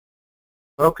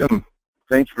Welcome.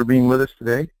 Thanks for being with us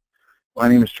today. My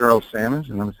name is Charles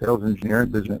Sammons, and I'm a sales engineer at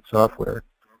BizNet Software.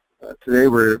 Today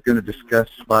we're going to discuss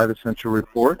 5 essential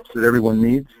reports that everyone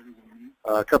needs.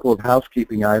 A couple of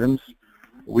housekeeping items.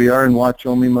 We are in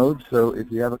watch-only mode, so if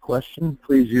you have a question,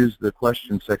 please use the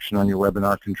question section on your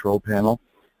webinar control panel,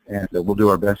 and we'll do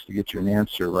our best to get you an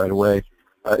answer right away.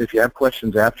 If you have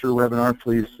questions after the webinar,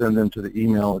 please send them to the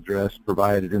email address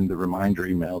provided in the reminder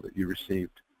email that you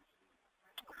received.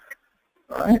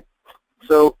 All right,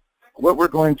 so what we're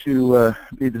going to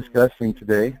be discussing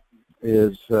today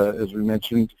is, as we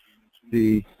mentioned,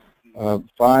 the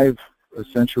 5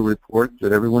 essential reports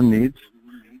that everyone needs.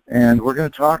 And we're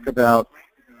going to talk about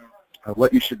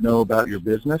what you should know about your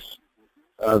business,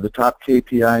 the top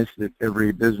KPIs that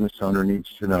every business owner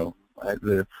needs to know, right?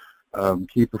 The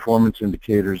key performance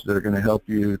indicators that are going to help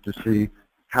you to see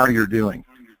how you're doing,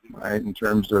 right, in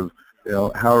terms of,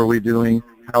 how are we doing,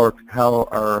 how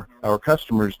are our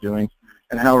customers doing,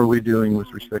 and how are we doing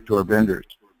with respect to our vendors.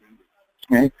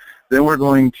 Okay. Then we're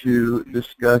going to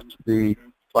discuss the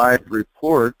 5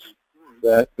 reports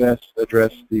that best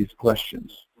address these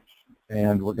questions.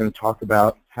 And we're going to talk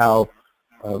about how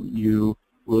you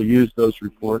will use those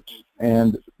reports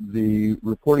and the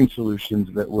reporting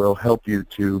solutions that will help you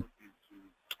to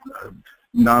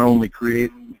not only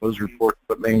create those reports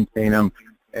but maintain them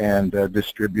and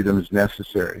distribute them as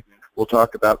necessary. We'll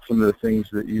talk about some of the things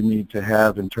that you need to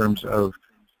have in terms of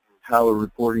how a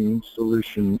reporting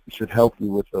solution should help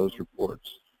you with those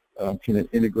reports. Can it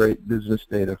integrate business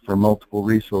data from multiple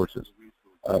resources?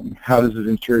 How does it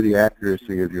ensure the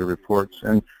accuracy of your reports?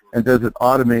 And does it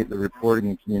automate the reporting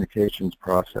and communications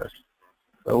process?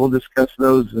 So we'll discuss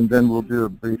those, and then we'll do a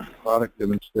brief product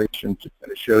demonstration to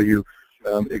kind of show you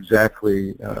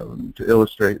exactly to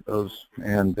illustrate those,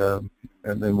 and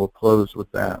then we'll close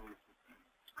with that.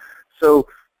 So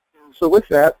with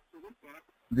that,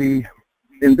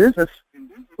 in business,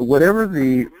 whatever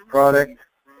the product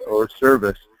or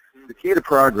service, the key to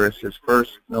progress is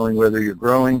first knowing whether you're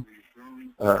growing,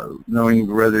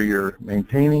 knowing whether you're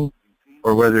maintaining,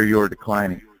 or whether you're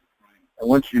declining. And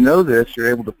once you know this, you're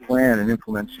able to plan and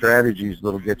implement strategies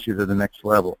that will get you to the next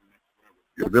level.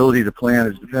 Your ability to plan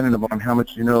is dependent upon how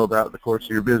much you know about the course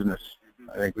of your business.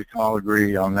 I think we can all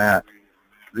agree on that.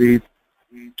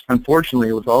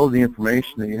 Unfortunately, with all of the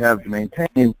information that you have to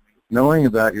maintain, knowing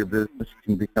about your business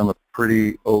can become a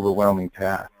pretty overwhelming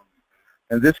task.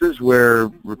 And this is where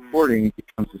reporting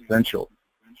becomes essential.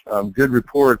 Good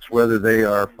reports, whether they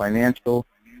are financial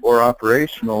or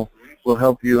operational, will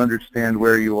help you understand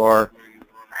where you are,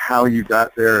 how you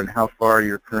got there, and how far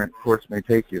your current course may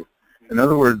take you. In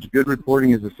other words, good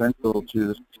reporting is essential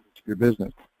to your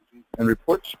business. And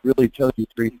reports really tell you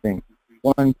 3 things.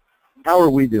 1, how are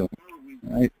we doing?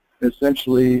 Right?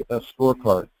 Essentially a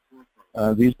scorecard.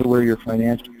 These are where your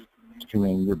financials come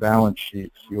in, your balance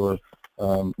sheets, your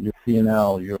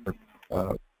P&L, your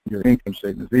income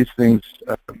statements. These things,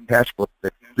 cash flow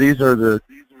statements. These are the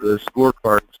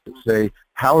scorecards that say,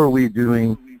 how are we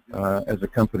doing as a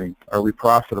company? Are we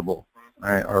profitable?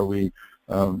 Right? Are we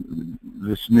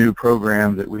this new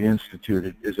program that we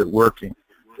instituted, is it working?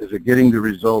 Is it getting the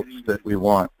results that we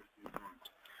want?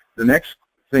 The next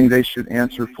thing they should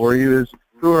answer for you is,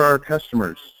 who are our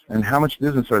customers and how much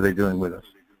business are they doing with us?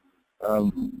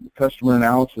 Customer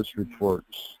analysis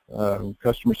reports,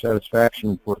 customer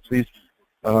satisfaction reports.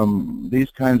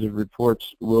 These kinds of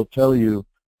reports will tell you,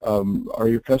 are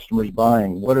your customers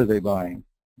buying? What are they buying?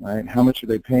 Right? How much are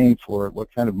they paying for it?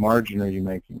 What kind of margin are you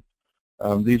making?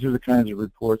 These are the kinds of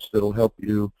reports that will help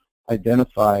you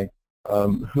identify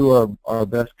who are our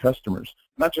best customers,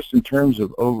 not just in terms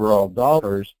of overall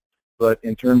dollars, but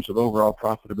in terms of overall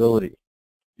profitability.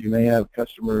 You may have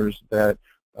customers that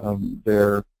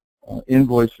their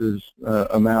invoices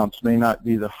amounts may not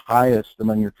be the highest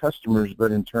among your customers,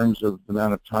 but in terms of the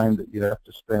amount of time that you have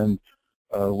to spend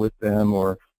with them,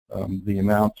 or the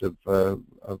amount of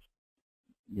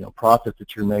profit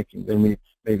that you're making,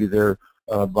 maybe they're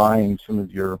buying some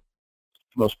of your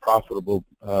most profitable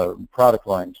product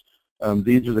lines.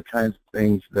 These are the kinds of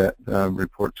things that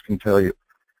reports can tell you.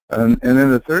 And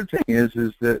then the third thing is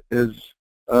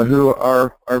who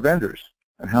are our vendors,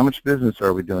 and how much business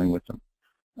are we doing with them?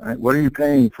 Right? What are you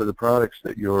paying for the products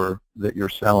that you're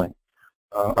selling?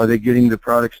 Are they getting the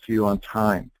products to you on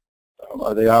time?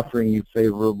 Are they offering you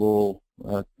favorable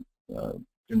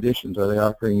conditions? Are they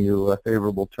offering you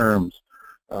favorable terms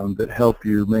that help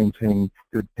you maintain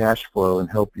good cash flow and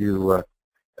help you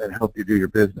do your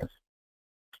business?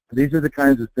 These are the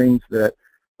kinds of things that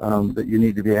that you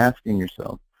need to be asking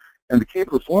yourself. And the key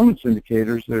performance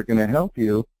indicators that are going to help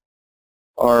you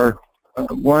are,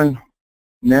 1,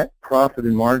 net profit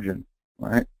and margin.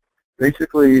 right?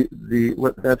 Basically,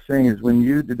 what that's saying is when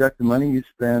you deduct the money you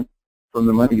spent from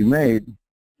the money you made,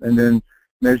 and then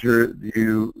measure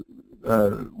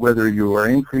whether you are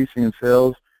increasing in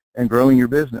sales and growing your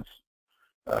business.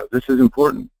 This is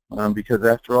important because,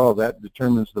 after all, that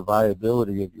determines the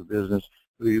viability of your business,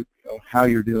 how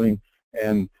you're doing,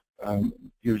 and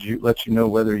lets you know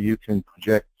whether you can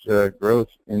project growth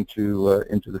into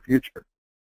the future.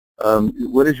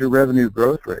 What is your revenue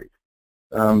growth rate?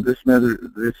 This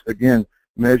again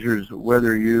measures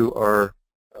whether you are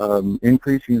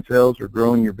increasing sales or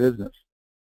growing your business.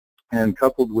 And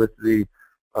coupled with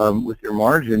your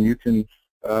margin, you can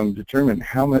determine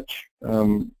how much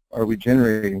are we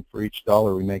generating for each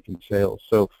dollar we make in sales.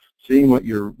 So seeing what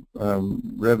your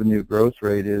revenue growth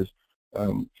rate is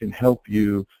can help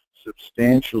you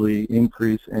substantially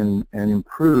increase and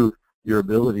improve your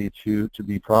ability to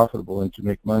be profitable and to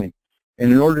make money.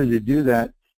 And in order to do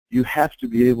that, you have to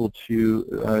be able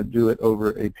to do it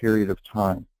over a period of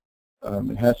time.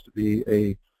 It has to be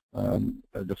a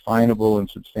definable and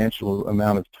substantial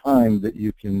amount of time that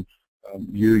you can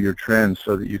view your trends,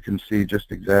 so that you can see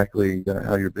just exactly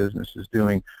how your business is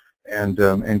doing, and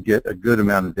get a good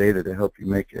amount of data to help you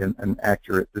make an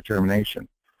accurate determination.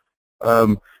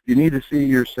 You need to see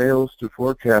your sales to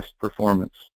forecast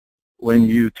performance. When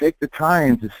you take the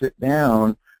time to sit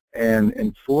down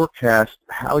and forecast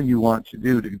how you want to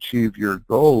do to achieve your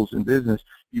goals in business,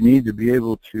 you need to be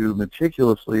able to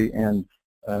meticulously and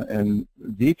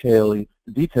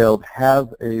detailed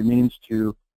have a means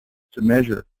to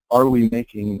measure. Are we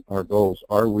making our goals?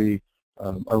 Are we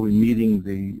meeting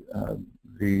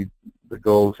the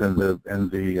goals and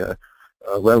the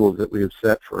levels that we have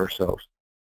set for ourselves?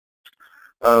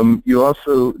 You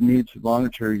also need to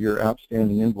monitor your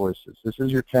outstanding invoices. This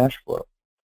is your cash flow.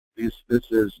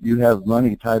 This is, you have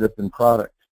money tied up in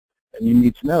product, and you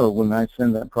need to know, when I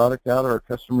send that product out, are our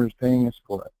customers paying us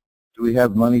for it? Do we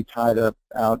have money tied up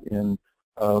out in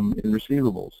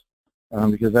receivables?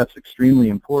 Because that's extremely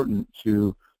important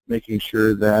to making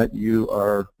sure that you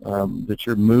are that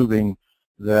you're moving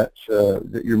that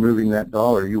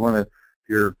dollar. You want to,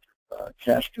 your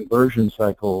cash conversion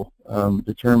cycle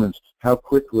determines how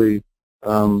quickly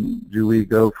do we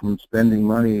go from spending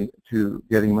money to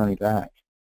getting money back.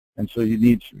 And so you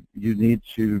need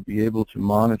to be able to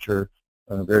monitor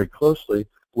very closely,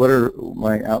 what are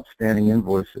my outstanding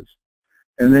invoices?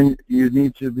 And then you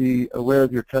need to be aware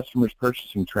of your customers'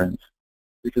 purchasing trends,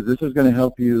 because this is going to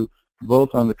help you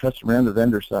both on the customer and the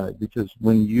vendor side, because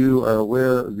when you are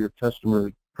aware of your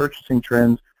customer purchasing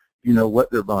trends, you know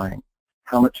what they're buying,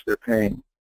 how much they're paying,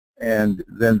 and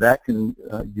then that can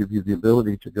give you the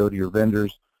ability to go to your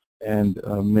vendors and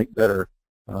make better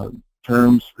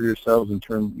terms for yourselves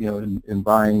in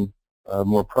buying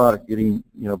more product, getting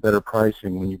better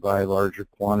pricing when you buy larger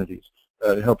quantities.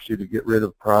 It helps you to get rid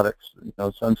of products,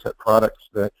 sunset products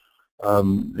that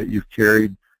that you've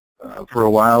carried for a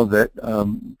while that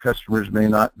customers may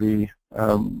not be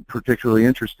particularly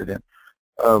interested in.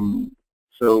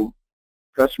 So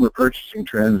customer purchasing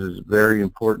trends is a very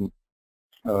important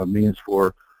means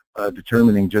for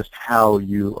determining just how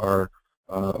you are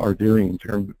doing in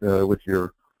terms with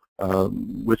your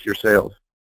sales.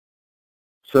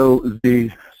 So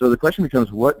the question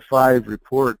becomes, what 5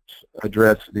 reports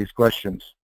address these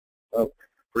questions?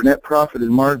 For net profit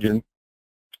and margin,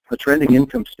 a trending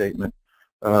income statement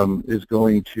is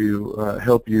going to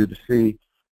help you to see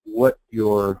what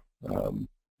your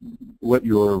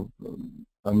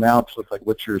amounts look like,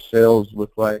 what your sales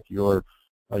look like, your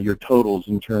totals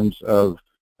in terms of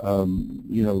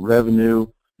revenue,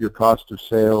 your cost of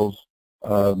sales,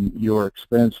 your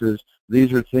expenses.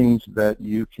 These are things that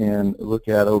you can look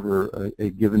at over a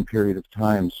given period of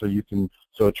time. So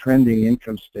a trending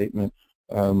income statement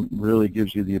really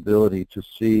gives you the ability to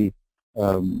see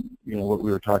what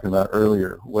we were talking about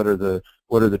earlier. What are the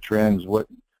trends? What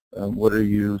are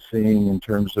you seeing in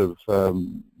terms of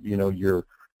your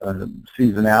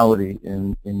seasonality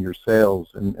in your sales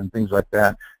and things like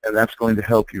that? And that's going to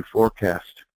help you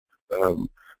forecast.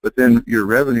 But then your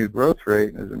revenue growth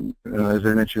rate, as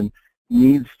I mentioned,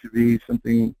 needs to be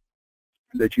something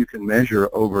that you can measure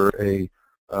over a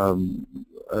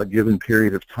given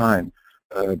period of time.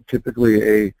 Typically,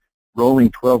 a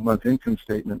rolling 12-month income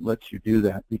statement lets you do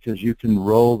that, because you can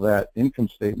roll that income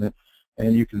statement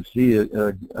and you can see a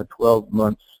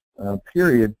 12-month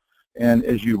period. And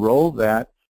as you roll that,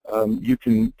 you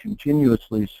can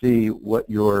continuously see what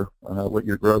your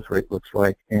growth rate looks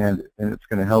like, and it's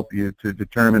going to help you to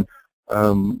determine,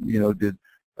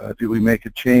 did we make a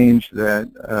change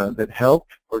that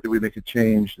helped, or did we make a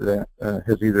change that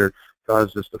has either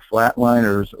caused us to flatline,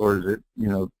 or is it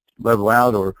level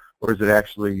out, or or is it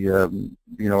actually, are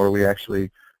we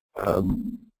actually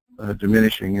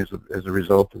diminishing as a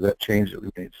result of that change that we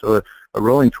made? So a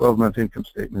rolling 12-month income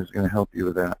statement is going to help you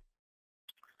with that.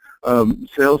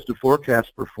 Sales to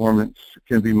forecast performance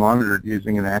can be monitored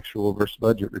using an actual versus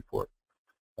budget report.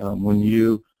 When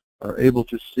you are able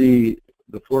to see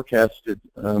the forecasted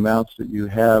amounts that you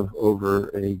have over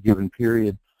a given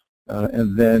period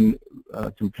and then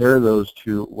compare those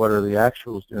to what are the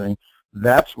actuals doing,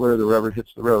 that's where the rubber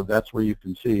hits the road. That's where you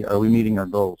can see, are we meeting our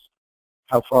goals?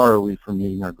 How far are we from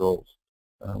meeting our goals?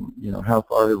 How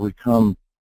far have we come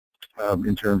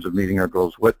in terms of meeting our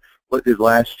goals? What did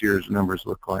last year's numbers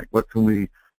look like? What can we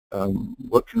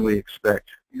expect?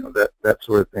 That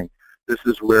sort of thing. This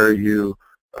is where you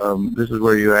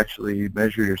actually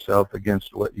measure yourself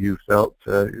against what you felt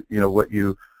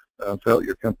felt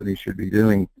your company should be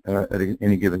doing at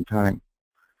any given time.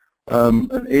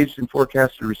 An aged and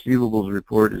forecasted receivables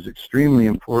report is extremely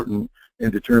important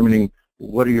in determining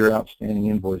what are your outstanding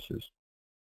invoices.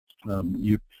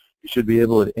 You should be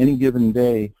able at any given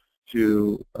day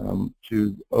to go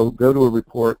to a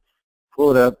report,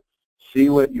 pull it up, see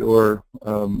what your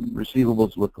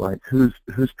receivables look like, who's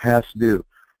past due.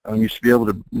 You should be able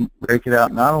to break it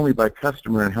out not only by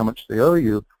customer and how much they owe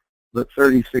you, but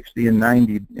 30, 60, and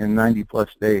 90 plus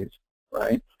days,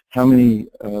 right? How many,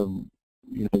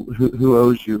 who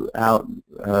owes you out,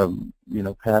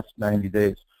 past 90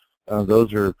 days?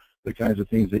 Those are the kinds of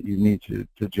things that you need to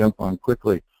jump on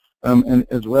quickly. And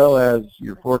as well as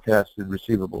your forecasted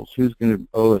receivables, who's going to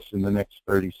owe us in the next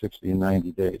 30, 60, and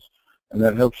 90 days. And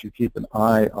that helps you keep an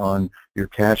eye on your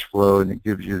cash flow, and it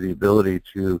gives you the ability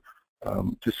to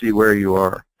see where you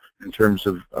are in terms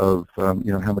of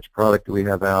how much product do we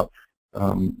have out,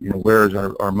 where is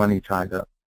our money tied up.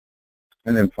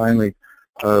 And then finally,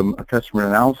 a customer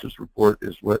analysis report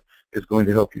is what is going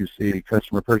to help you see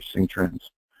customer purchasing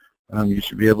trends. You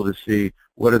should be able to see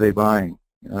what are they buying.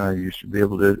 You should be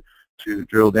able to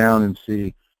drill down and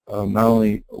see not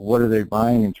only what are they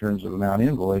buying in terms of amount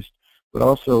invoiced, but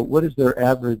also what is their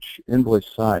average invoice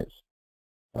size.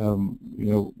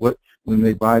 When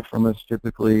they buy from us,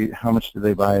 typically how much do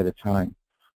they buy at a time?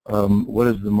 What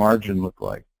does the margin look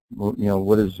like?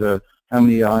 How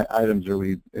many items are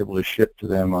we able to ship to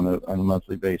them on a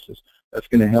monthly basis? That's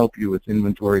going to help you with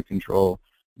inventory control,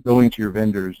 going to your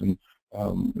vendors and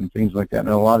things like that. And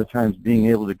a lot of times being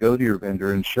able to go to your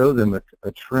vendor and show them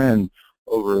a trend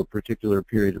over a particular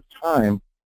period of time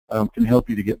can help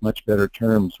you to get much better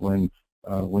terms when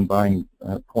buying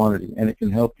quantity. And it can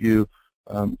help you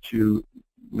to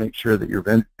make sure that your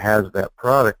vendor has that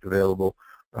product available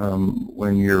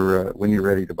when you're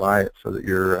ready to buy it, so that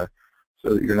you're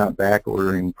not back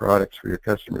ordering products for your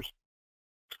customers.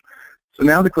 So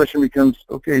now the question becomes,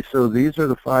 okay, so these are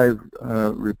the 5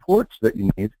 reports that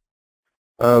you need.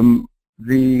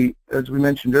 As we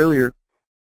mentioned earlier,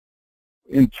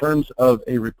 in terms of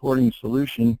a reporting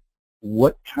solution,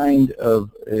 what kind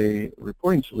of a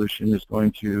reporting solution is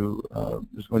going to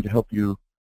help you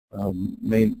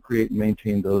create and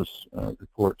maintain those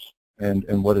reports,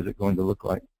 and what is it going to look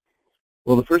like?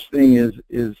 Well, the first thing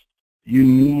is you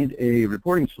need a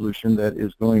reporting solution that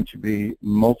is going to be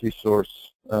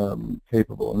multi-source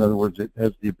capable. In other words, it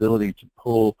has the ability to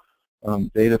pull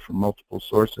data from multiple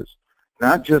sources,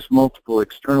 not just multiple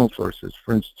external sources.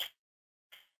 For instance,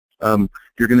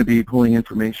 you're going to be pulling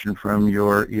information from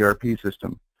your ERP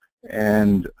system,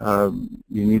 and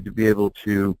you need to be able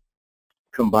to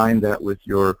combine that with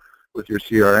your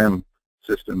CRM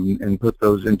system and put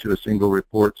those into a single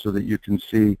report so that you can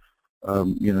see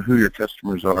who your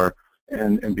customers are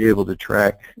and be able to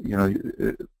track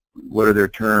what are their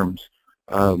terms,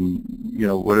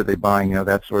 what are they buying,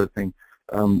 that sort of thing.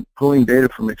 Pulling data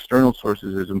from external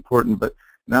sources is important, but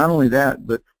not only that,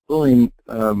 but pulling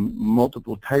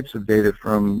multiple types of data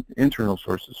from internal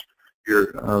sources.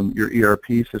 Your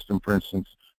ERP system, for instance,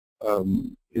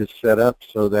 is set up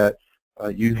so that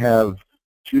you have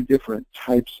 2 different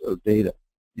types of data.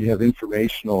 You have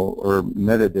informational or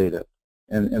metadata,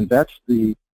 and that's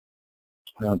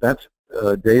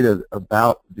data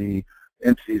about the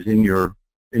entities in your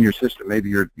system. Maybe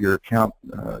your account,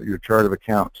 your chart of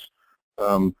accounts.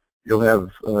 You'll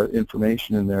have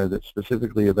information in there that's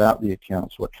specifically about the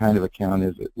accounts. What kind of account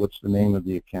is it? What's the name of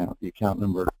the account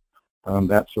number,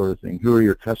 that sort of thing. Who are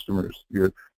your customers?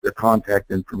 Their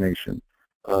contact information.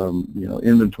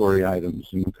 Inventory items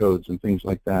and codes and things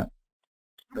like that.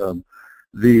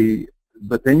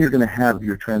 But then you're going to have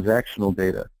your transactional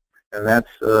data, and that's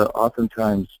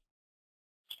oftentimes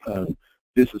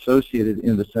disassociated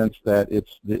in the sense that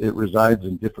it resides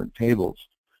in different tables,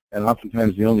 and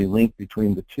oftentimes the only link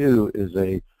between the two is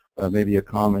a maybe a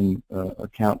common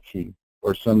account key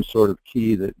or some sort of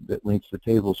key that links the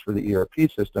tables for the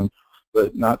ERP system,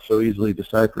 but not so easily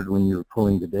deciphered when you're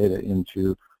pulling the data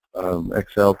into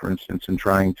Excel, for instance, and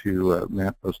trying to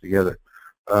map those together.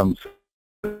 So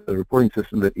a reporting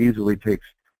system that easily takes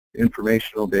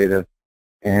informational data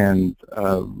and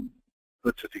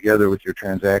puts it together with your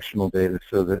transactional data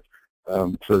so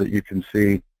that you can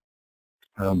see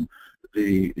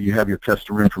you have your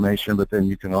customer information, but then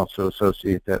you can also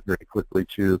associate that very quickly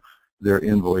to their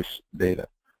invoice data,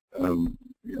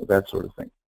 that sort of thing.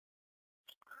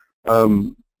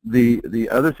 The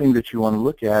other thing that you want to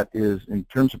look at is, in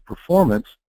terms of performance,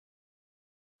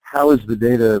 how is the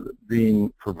data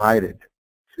being provided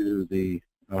to the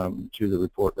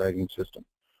report writing system?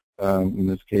 In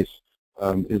this case,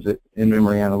 is it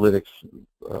in-memory analytics,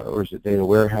 or is it data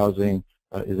warehousing?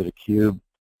 Is it a cube?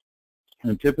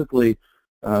 And typically,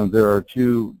 there are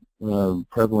two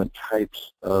prevalent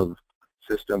types of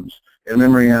systems.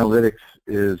 In-memory analytics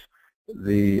is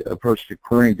the approach to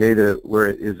querying data where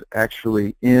it is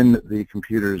actually in the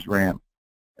computer's RAM.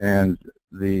 And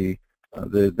the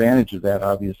advantage of that,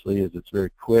 obviously, is it's very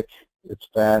quick, it's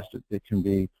fast, it can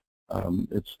be,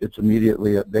 it's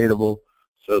immediately updatable,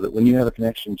 so that when you have a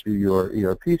connection to your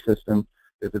ERP system,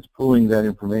 if it's pulling that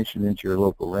information into your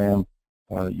local RAM,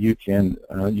 you can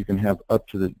have up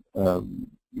to the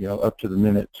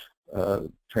minute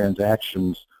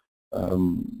transactions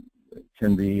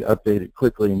can be updated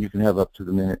quickly, and you can have up to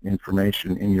the minute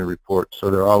information in your report. So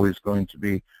they're always going to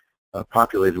be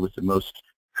populated with the most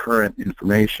current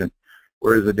information.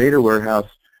 Whereas a data warehouse,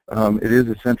 it is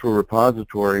a central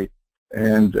repository,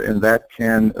 and that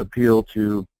can appeal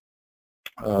to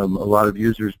a lot of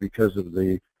users because of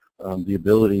the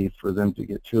ability for them to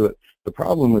get to it. The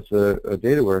problem with a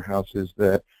data warehouse is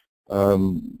that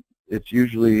it's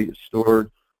usually stored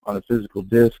on a physical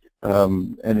disk,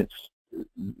 and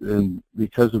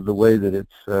because of the way that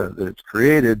it's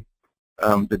created,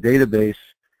 the database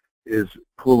is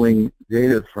pulling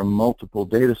data from multiple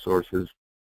data sources,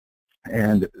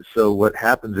 and so what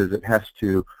happens is it has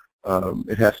to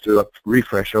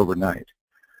refresh overnight.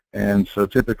 And so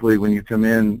typically when you come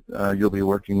in, you'll be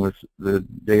working with the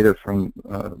data from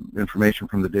information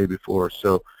from the day before.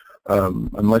 So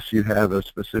unless you have a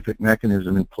specific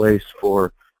mechanism in place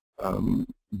for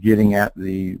getting at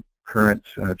the current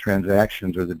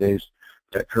transactions or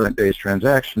that current day's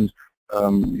transactions,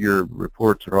 your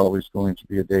reports are always going to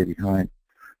be a day behind.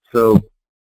 So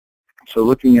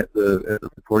looking at the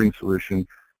reporting solution,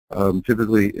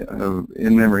 typically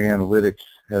in-memory analytics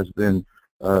has been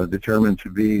determined to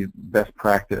be best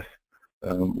practice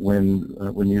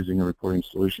when using a reporting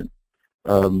solution.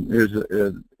 There's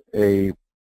a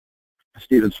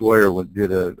Stephen Sawyer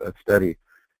did a study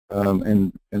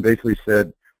and basically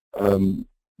said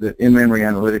that in-memory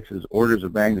analytics is orders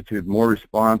of magnitude more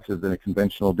responsive than a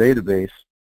conventional database,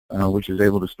 which is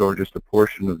able to store just a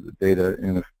portion of the data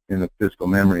in a physical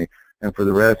memory, and for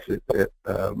the rest, it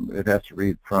has to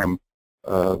read from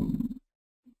for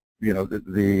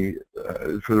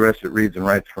the rest, it reads and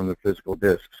writes from the physical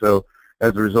disk. So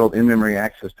as a result, in-memory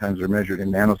access times are measured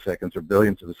in nanoseconds or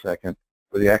billionths of a second,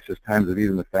 where the access times of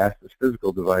even the fastest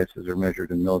physical devices are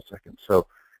measured in milliseconds. So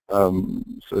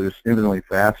it's infinitely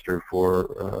faster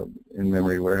for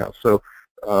in-memory warehouse. So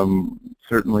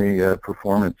certainly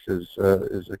performance is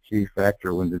a key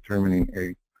factor when determining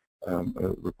a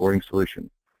reporting solution.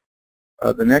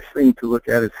 The next thing to look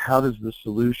at is, how does the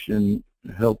solution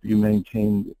help you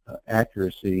maintain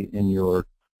accuracy in your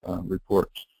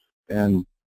reports? And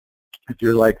if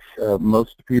you're like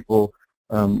most people,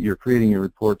 you're creating your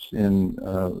reports in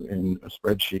a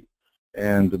spreadsheet.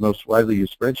 And the most widely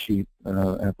used spreadsheet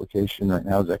application right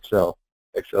now is Excel.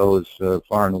 Excel is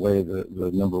far and away the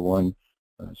 #1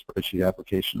 spreadsheet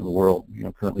application in the world.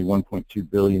 Currently 1.2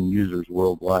 billion users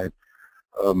worldwide.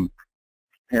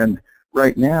 And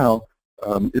right now,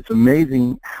 it's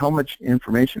amazing how much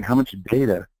information, how much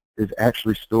data is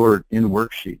actually stored in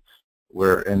worksheets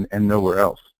and nowhere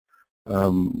else,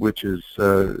 which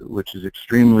is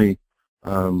extremely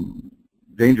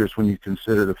dangerous when you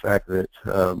consider the fact that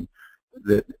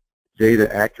that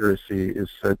data accuracy is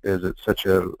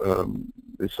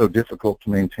so difficult to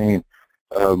maintain.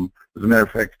 As a matter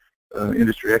of fact,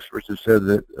 industry experts have said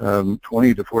that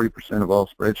 20 to 40% of all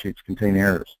spreadsheets contain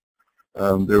errors.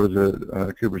 There was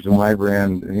a Coopers &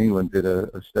 Lybrand in England did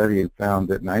a study and found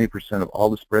that 90% of all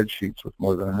the spreadsheets with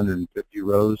more than 150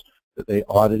 rows that they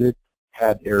audited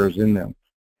had errors in them.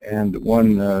 And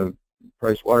one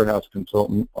Price Waterhouse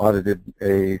consultant audited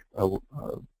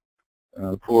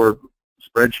four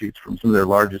spreadsheets from some of their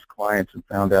largest clients and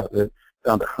found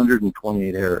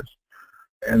 128 errors.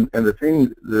 And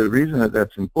the reason that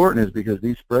that's important is because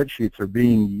these spreadsheets are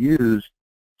being used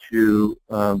to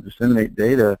disseminate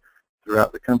data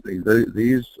throughout the company.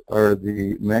 These are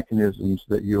the mechanisms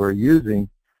that you are using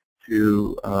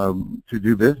to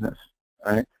do business,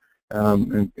 right?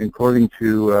 And according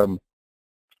to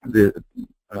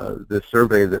the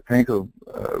survey that Panko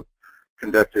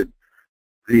conducted,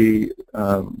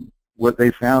 what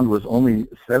they found was only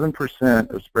 7%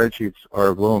 of spreadsheets are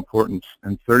of low importance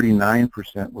and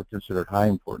 39% were considered high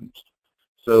importance.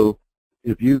 So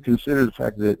if you consider the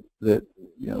fact that at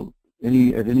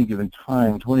any given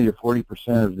time 20 to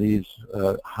 40% of these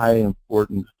high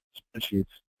important spreadsheets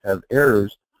have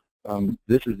errors,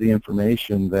 this is the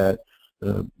information that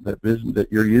that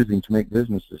you're using to make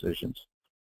business decisions.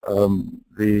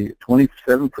 The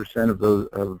 27% of those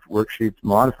worksheets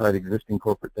modified existing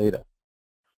corporate data.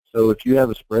 So if you have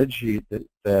a spreadsheet that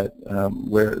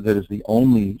is the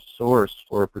only source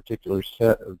for a particular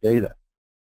set of data,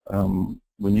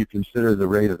 when you consider the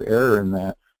rate of error in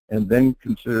that, and then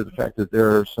consider the fact that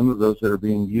there are some of those that are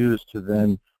being used to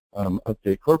then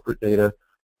update corporate data,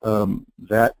 those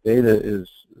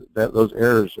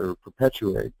errors are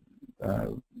perpetual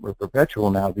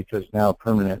now, because now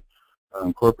permanent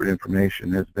corporate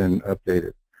information has been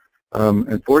updated.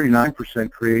 And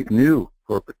 49% create new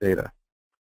corporate data.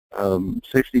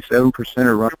 67%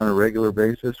 are run on a regular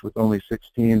basis, with only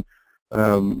 16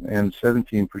 and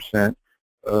 17%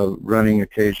 running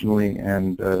occasionally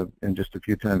and just a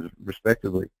few times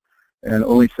respectively. And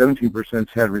only 17%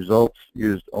 had results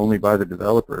used only by the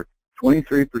developer.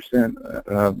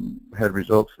 23% had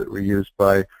results that were used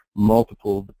by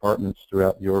multiple departments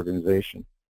throughout the organization.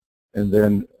 And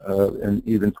then and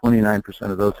even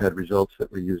 29% of those had results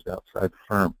that were used outside the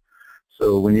firm.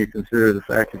 So when you consider the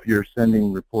fact if you're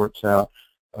sending reports out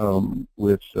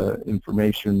with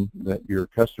information that your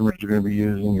customers are going to be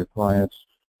using, your clients,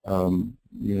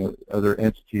 other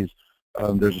entities,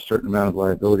 there's a certain amount of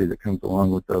liability that comes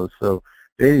along with those. So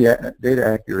data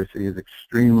accuracy is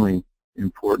extremely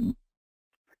important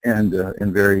and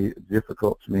very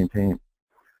difficult to maintain.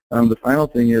 The final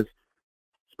thing is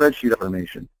spreadsheet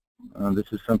automation.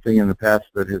 This is something in the past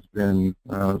that has been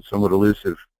somewhat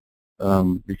elusive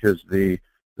because the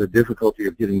difficulty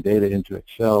of getting data into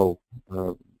Excel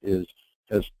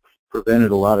has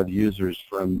prevented a lot of users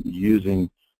from using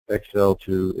Excel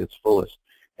to its fullest.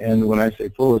 And when I say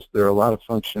fullest, there are a lot of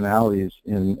functionalities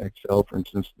in Excel, for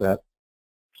instance, that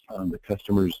the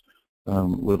customers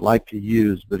would like to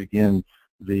use, but again,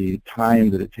 the time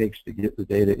that it takes to get the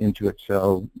data into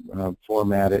Excel,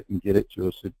 format it, and get it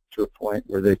to a point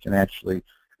where they can actually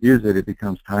use it, it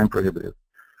becomes time prohibitive.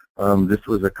 This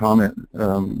was a comment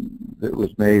that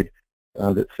was made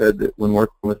that said that when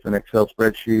working with an Excel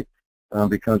spreadsheet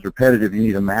becomes repetitive, you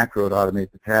need a macro to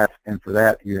automate the task, and for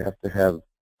that you have to have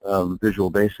Visual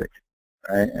Basic,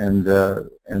 right? And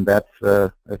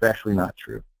that's actually not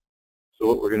true. So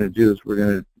what we're going to do is we're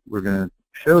going to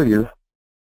show you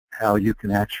how you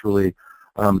can actually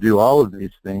do all of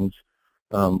these things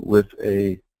with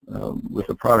a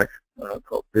product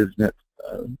called BizNet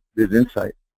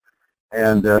BizInsight.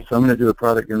 And so I'm going to do a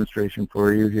product demonstration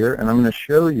for you here, and I'm going to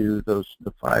show you the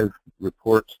 5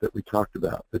 reports that we talked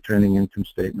about: the trending income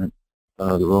statement,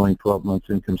 the rolling 12 months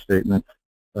income statement,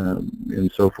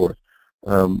 and so forth.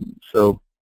 So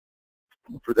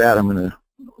for that, I'm going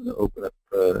to open up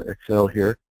Excel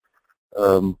here.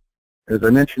 As I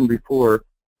mentioned before,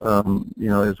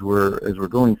 as we're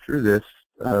going through this,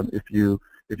 if you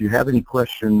have any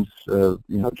questions,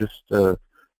 just go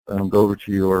over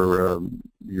to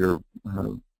your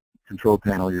control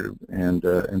panel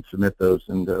and submit those,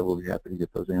 and we'll be happy to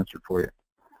get those answered for you.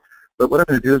 But what I'm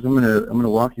going to do is I'm going to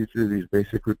walk you through these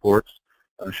basic reports,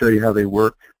 show you how they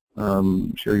work,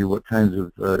 show you what kinds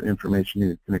of information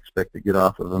you can expect to get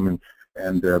off of them,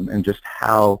 and just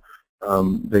how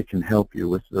they can help you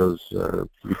with those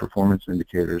key performance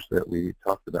indicators that we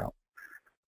talked about.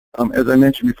 As I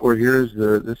mentioned before, here's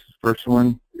this first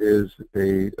one is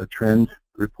a trend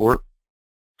report.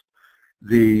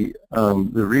 The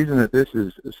reason that this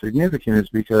is significant is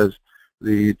because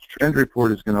the trend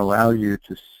report is going to allow you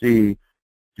to see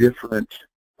different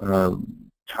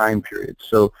time periods.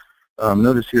 So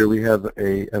notice here we have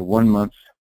a 1 month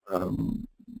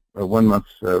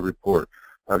report.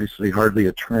 Obviously, hardly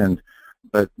a trend,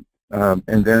 but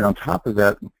and then on top of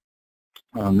that,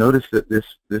 notice that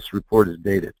this report is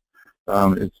dated.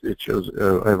 It shows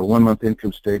I have a 1 month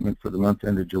income statement for the month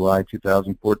ended July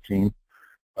 2014.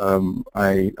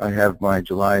 I have my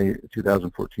July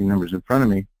 2014 numbers in front of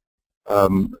me.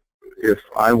 If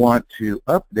I want to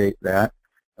update that,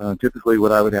 typically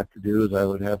what I would have to do is I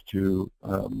would have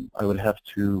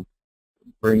to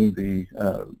bring the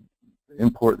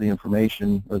import the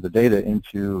information or the data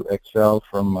into Excel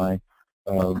from my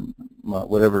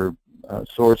whatever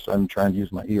source I'm trying to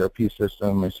use, my ERP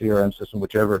system, my CRM system,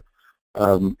 whichever.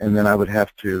 And then I would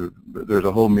have to, there's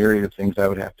a whole myriad of things I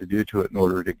would have to do to it in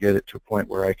order to get it to a point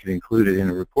where I could include it in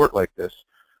a report like this.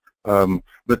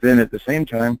 But then at the same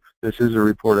time, this is a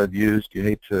report I've used. You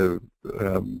hate to,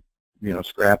 you know,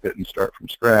 scrap it and start from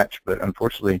scratch, but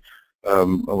unfortunately, a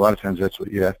lot of times that's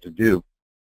what you have to do.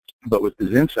 But with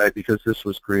BizInsight, because this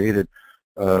was created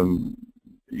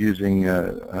using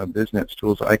BizNet's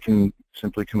tools, I can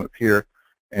simply come up here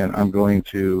and I'm going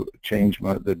to change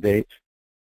the date,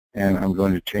 and I'm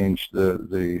going to change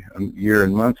the year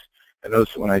and month. And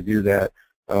notice when I do that,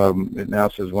 it now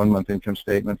says 1 month income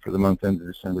statement for the month ended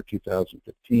December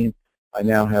 2015. I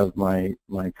now have my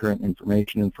current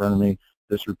information in front of me.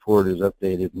 This report is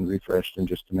updated and refreshed in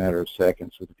just a matter of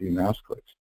seconds with a few mouse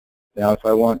clicks. Now, if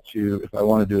I want to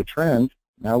do a trend,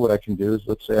 now what I can do is,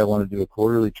 let's say I want to do a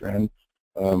quarterly trend.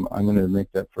 I'm going to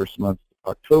make that first month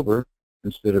October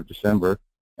instead of December,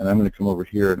 and I'm going to come over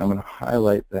here and I'm going to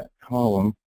highlight that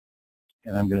column,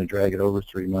 and I'm going to drag it over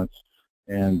 3 months,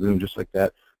 and boom, just like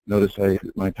that. Notice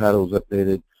my title is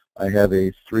updated. I have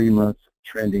a 3-month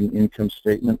trending income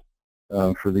statement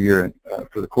for the year,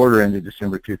 for the quarter ended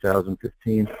December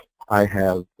 2015. I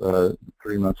have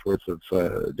 3 months worth of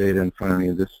data in front of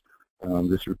me.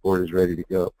 This report is ready to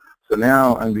go. So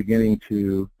now I'm beginning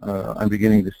to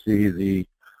see the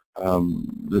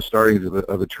starting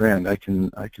of a trend. I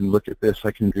can look at this.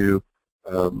 I can do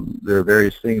there are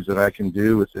various things that I can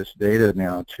do with this data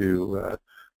now to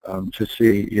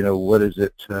see, you know, what does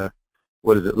it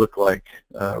look like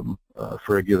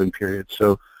for a given period.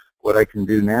 So what I can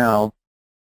do now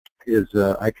is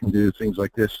I can do things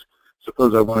like this.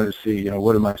 Suppose I wanted to see, you know,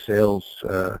 what do my sales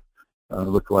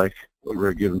look like over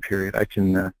a given period. I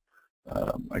can go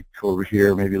over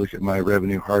here, maybe look at my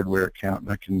revenue hardware account,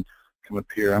 and I can come up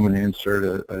here. I'm going to insert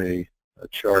a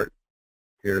chart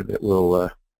here that will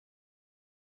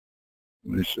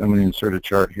I'm going to insert a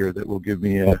chart here that will give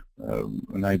me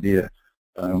an idea.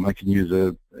 I can use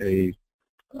a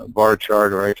bar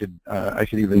chart, or I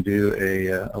could even do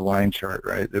a line chart,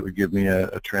 right? That would give me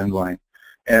a trend line.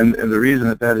 And the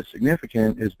reason that is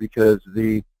significant is because of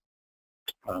the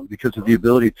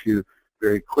ability to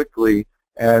very quickly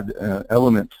add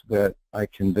elements that I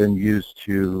can then use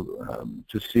to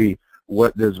see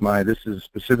what does this is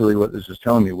specifically what this is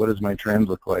telling me. What does my trend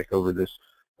look like over this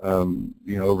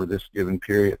you know, over this given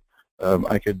period?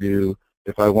 I could do,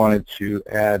 if I wanted to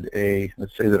add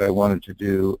let's say that I wanted to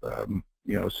do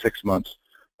you know, 6 months.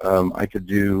 I could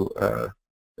do let's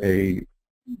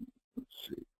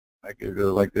see, I could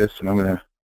go like this, and I'm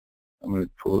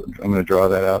gonna draw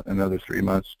that out another 3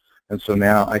 months, and so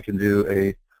now I can do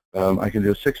a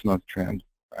 6-month trend,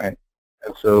 right?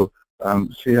 And so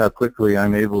see how quickly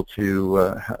I'm able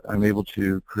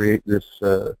to create this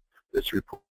this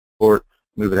report,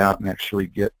 move it out, and actually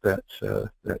get that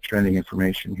trending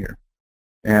information here.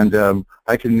 And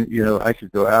I can, you know, I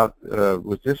could go out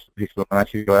with this piece, and I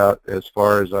could go out as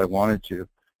far as I wanted to,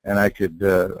 and I could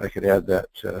add that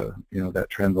you know, that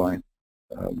trend line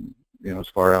you know, as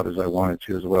far out as I wanted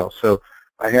to as well. So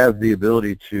I have the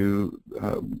ability to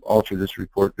alter this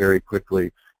report very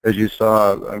quickly. As you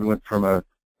saw, I went from an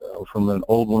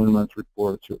old 1-month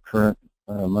report to a current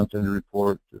month-end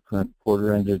report, to a current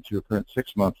quarter-ended, to a current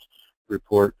 6-month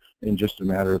report in just a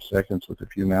matter of seconds with a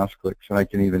few mouse clicks. And I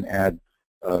can even add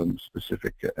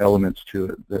specific elements to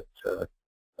it that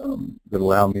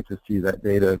allow me to see that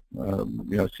data,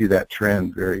 you know, see that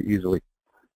trend very easily.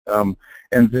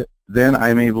 And then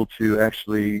I'm able to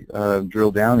actually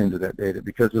drill down into that data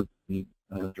because of the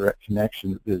direct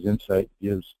connection that BizInsight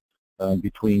gives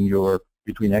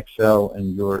between Excel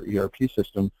and your ERP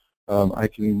system. I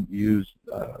can use,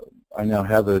 I now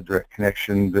have a direct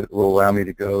connection that will allow me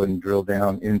to go and drill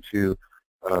down into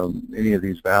any of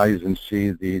these values and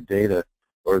see the data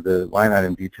or the line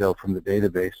item detail from the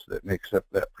database that makes up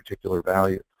that particular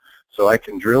value. So I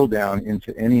can drill down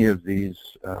into any of these,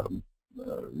 you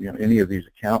know, any of these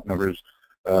account numbers,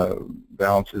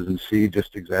 balances, and see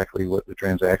just exactly what the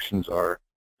transactions are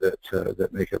that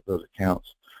make up those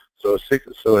accounts. So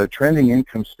a trending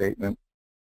income statement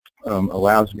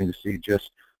allows me to see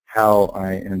just how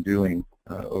I am doing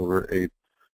over a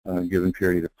given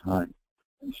period of time.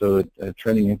 And so a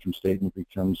trending income statement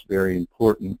becomes very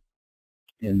important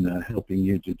in helping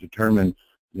you to determine,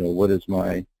 you know, what is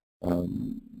my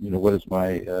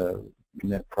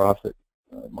net profit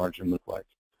margin look like,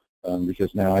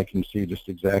 because now I can see just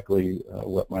exactly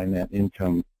what my net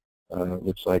income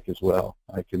looks like as well.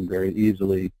 I can very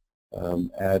easily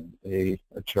add a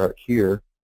chart here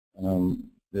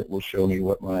that will show me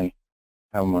what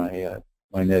how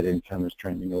my net income is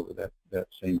trending over that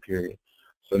same period.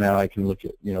 So now I can look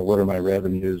at what are my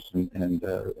revenues and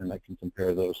I can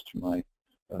compare those to my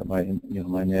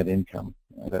my net income,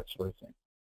 that sort of thing.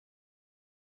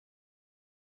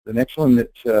 The next one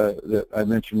that I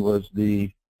mentioned was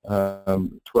the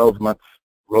 12-month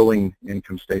rolling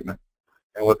income statement.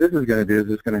 And what this is going to do is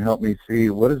it's going to help me see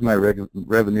what does my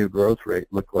revenue growth rate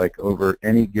look like over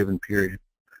any given period.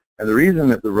 And the reason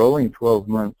that the rolling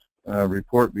 12-month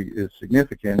report is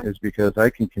significant is because I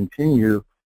can continue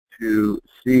to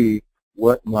see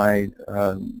what my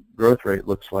growth rate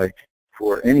looks like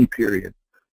for any period.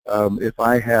 If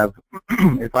I have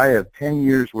 10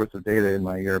 years worth of data in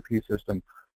my ERP system,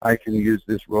 I can use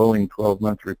this rolling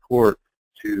 12-month report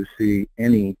to see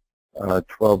any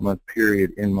 12-month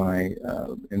period in my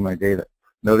data.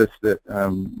 Notice that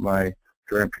my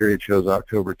current period shows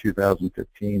October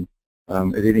 2015.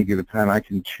 At any given time, I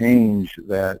can change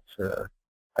that.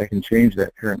 I can change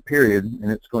that current period, and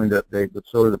it's going to update, but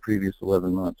so are the previous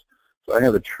 11 months. So I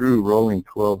have a true rolling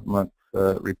 12-month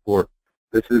report.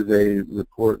 This is a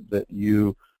report that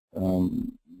you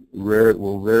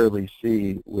will rarely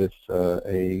see with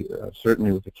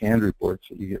certainly with the canned reports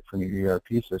that you get from your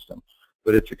ERP system.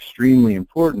 But it's extremely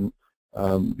important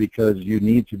because you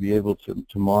need to be able to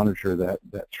monitor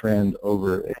that trend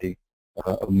over a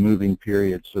moving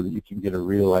period so that you can get a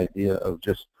real idea of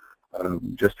just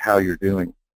how you're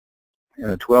doing.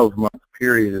 And a 12-month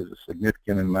period is a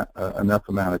significant enough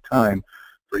amount of time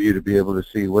for you to be able to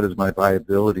see what does my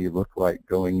viability look like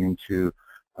going into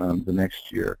the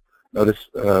next year. Notice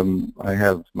I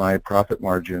have my profit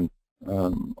margin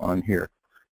on here,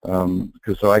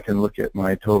 because so I can look at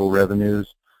my total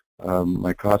revenues,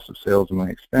 my cost of sales, and my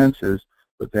expenses.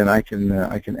 But then I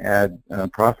can add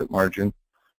profit margin.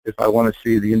 If I want to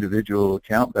see the individual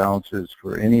account balances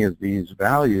for any of these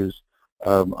values,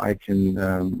 I can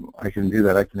do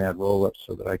that. I can add roll-ups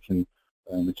so that I can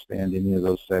expand any of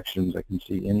those sections. I can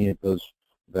see any of those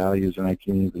values, and I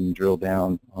can even drill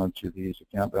down onto these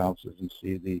account balances and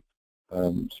see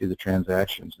the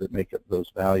transactions that make up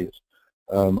those values.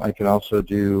 I can also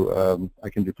do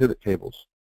pivot tables.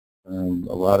 A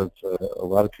lot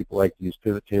of people like to use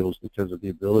pivot tables because of the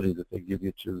ability that they give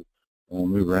you to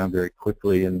move around very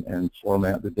quickly and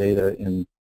format the data in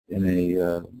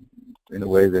a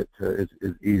way that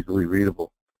is easily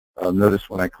readable. Notice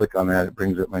when I click on that, it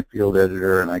brings up my field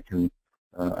editor, and I can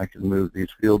move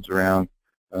these fields around.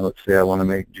 Let's say I want to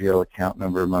make GL account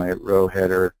number my row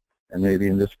header, and maybe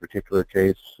in this particular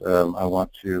case, I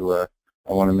want to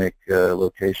make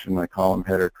location my column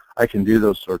header. I can do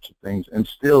those sorts of things and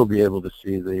still be able to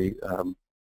see the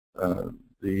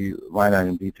line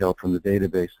item detail from the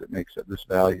database that makes up this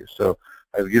value. So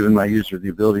I've given my user the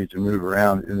ability to move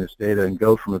around in this data and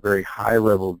go from a very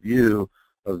high-level view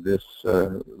of this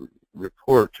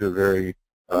report to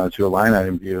a line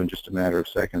item view in just a matter of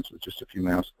seconds with just a few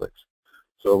mouse clicks.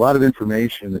 So a lot of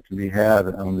information that can be had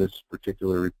on this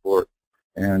particular report,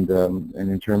 and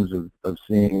in terms of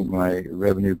seeing my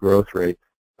revenue growth rate,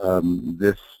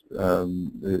 this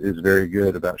is very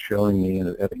good about showing me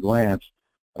at a glance,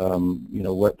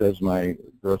 what does my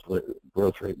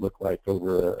growth rate look like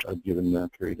over a given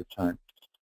period of time.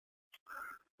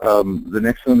 The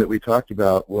next one that we talked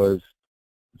about was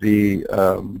in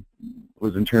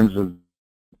terms of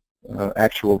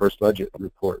actual versus budget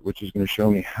report, which is going to show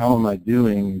me how am I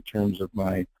doing in terms of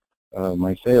my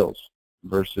sales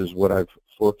versus what I've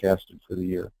forecasted for the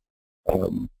year.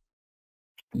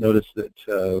 Notice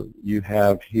that you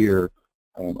have here,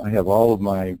 I have all of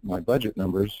my budget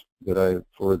numbers that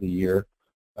for the year,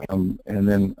 and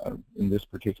then in this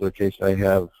particular case I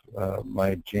have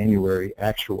my January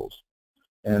actuals.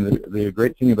 And the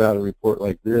great thing about a report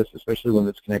like this, especially when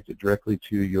it's connected directly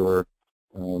to your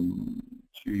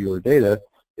data,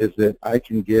 is that I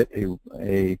can get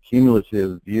a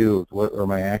cumulative view of what are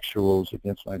my actuals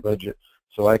against my budget,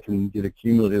 so I can get a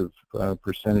cumulative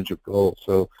percentage of goal.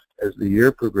 So as the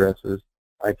year progresses,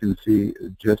 I can see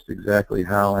just exactly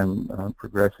how I'm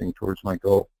progressing towards my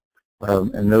goal.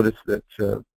 And notice that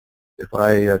if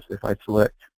I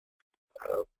select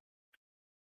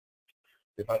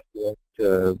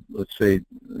let's say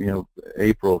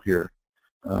April here,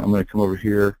 I'm going to come over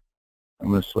here. I'm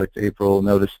going to select April.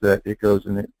 Notice that it goes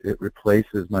and it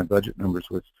replaces my budget numbers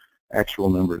with actual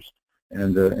numbers.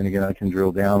 And again, I can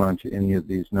drill down onto any of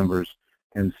these numbers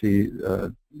and see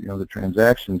the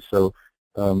transactions. So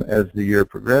as the year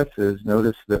progresses,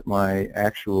 notice that my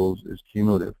actuals is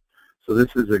cumulative. So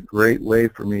this is a great way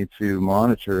for me to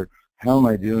monitor how am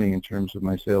I doing in terms of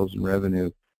my sales and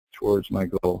revenue towards my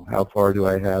goal? How far do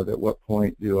I have? At what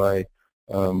point do I,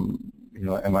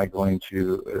 am I going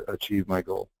to achieve my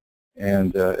goal?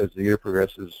 And as the year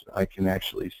progresses, I can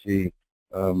actually see,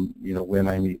 when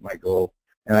I meet my goal.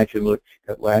 And I can look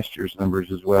at last year's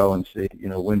numbers as well and see,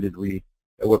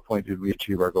 at what point did we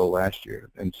achieve our goal last year?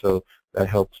 And so that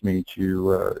helps me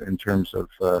to, in terms of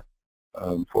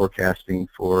forecasting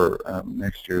for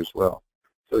next year as well.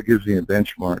 So it gives me a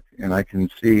benchmark, and I can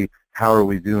see how are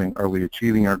we doing. Are we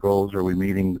achieving our goals? Are we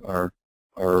meeting our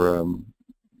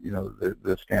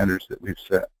the standards that we've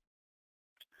set?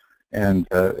 And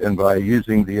by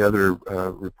using the other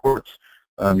reports,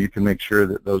 you can make sure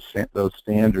that those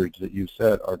standards that you've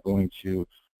set are going to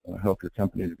help your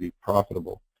company to be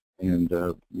profitable and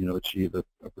achieve a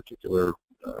particular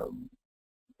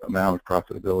amount of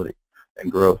profitability and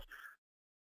growth.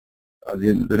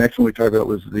 The next one we talked about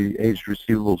was the aged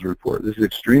receivables report. This is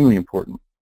extremely important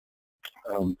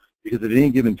because at any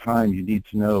given time you need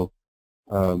to know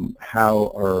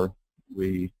how are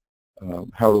we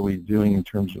doing in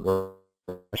terms of our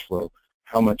cash flow.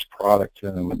 How much product,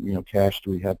 cash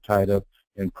do we have tied up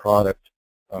in product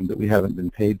that we haven't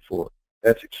been paid for?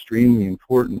 That's extremely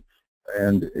important,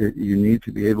 and you need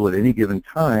to be able at any given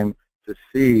time to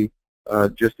see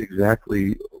just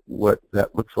exactly what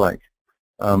that looks like.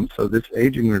 So this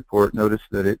aging report, notice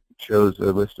that it shows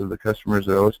a list of the customers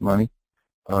that owe us money.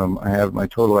 I have my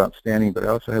total outstanding, but I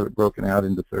also have it broken out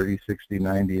into 30, 60,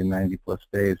 90, and 90 plus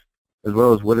days, as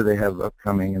well as what do they have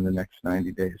upcoming in the next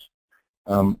 90 days.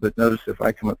 But notice if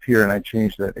I come up here and I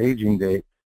change that aging date,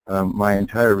 my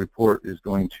entire report is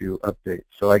going to update.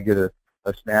 So I get a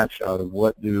snapshot of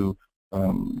what do,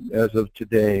 as of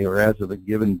today or as of a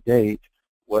given date,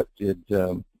 what did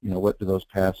what do those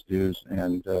past dues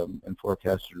and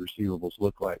forecasted receivables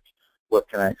look like? What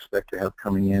can I expect to have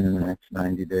coming in the next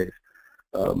 90 days?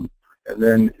 And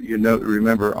then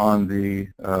remember on the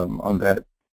on that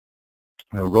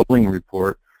rolling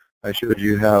report, I showed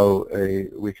you how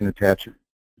we can attach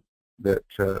that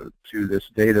to this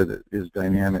data that is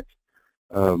dynamic.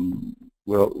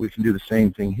 Well, we can do the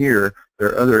same thing here. There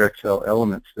are other Excel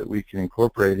elements that we can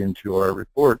incorporate into our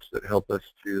reports that help us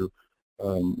to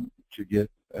get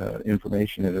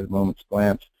information at a moment's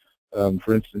glance.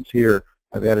 For instance, here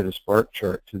I've added a spark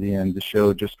chart to the end to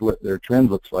show just what their trend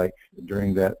looks like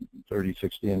during that 30,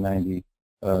 60, and 90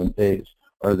 days.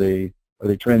 Are they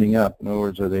trending up? In other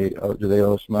words, do they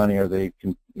owe us money? Are they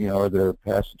are their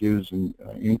past dues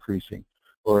increasing,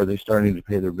 or are they starting to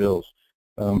pay their bills?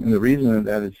 And the reason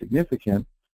that is significant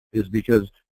is because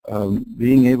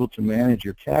being able to manage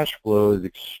your cash flow is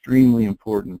extremely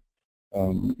important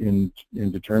in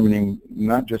determining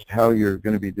not just how you're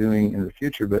going to be doing in the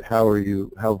future, but how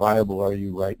viable are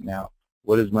you right now?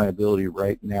 What is my ability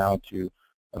right now to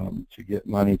get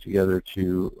money together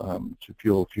to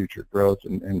fuel future growth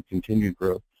and continued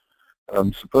growth?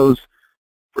 Suppose,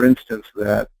 for instance,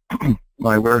 that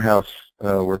my warehouse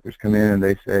workers come in and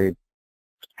they say,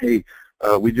 hey,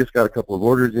 we just got a couple of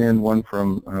orders in, one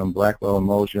from Blackwell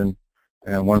Emulsion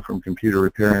and one from Computer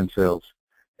Repair and Sales.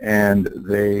 And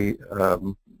they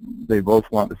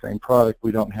both want the same product.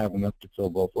 We don't have enough to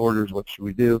fill both orders. What should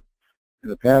we do? In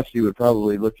the past, you would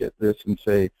probably look at this and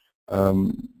say,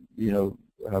 Computer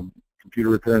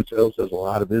Repair and Sales does a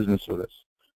lot of business with us.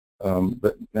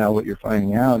 But now what you're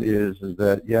finding out is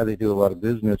that, yeah, they do a lot of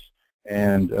business,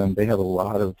 and they have a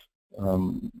lot of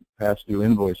past due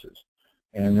invoices.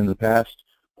 And in the past,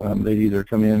 they'd either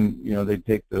come in, they'd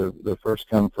take the first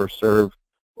come, first serve,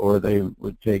 or they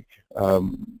would take,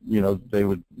 they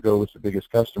would go with the biggest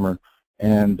customer.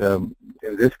 And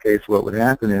in this case, what would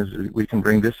happen is we can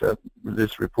bring this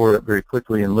report up very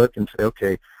quickly and look and say,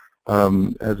 okay,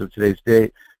 as of today's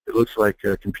date, it looks like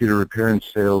Computer Repair and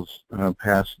Sales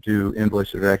past due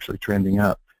invoices are actually trending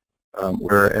up,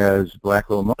 whereas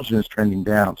Blackwell Emulsion is trending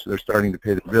down. So they're starting to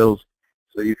pay the bills.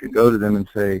 So you can go to them and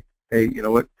say, hey, you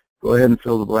know what? Go ahead and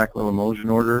fill the Blackwell Emulsion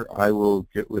order. I will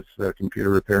get with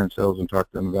Computer Repair and Sales and talk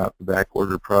to them about the back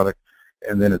order product,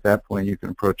 and then at that point you can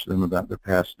approach them about their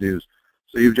past dues.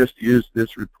 So you've just used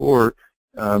this report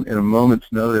in a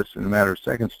moment's notice, in a matter of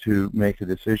seconds, to make a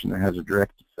decision that has a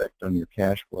direct effect on your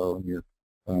cash flow and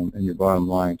your bottom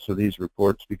line. So these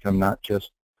reports become not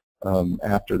just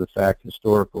after the fact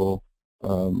historical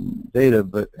data,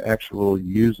 but actual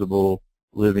usable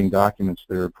living documents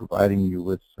that are providing you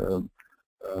with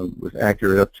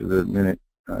accurate, up-to-the-minute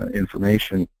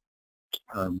information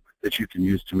that you can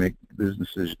use to make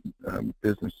business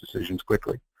decisions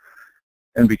quickly.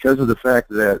 And because of the fact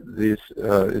that this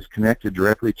is connected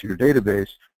directly to your database,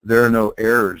 there are no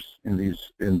errors in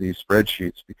these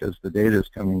spreadsheets because the data is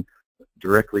coming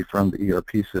directly from the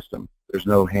ERP system. There's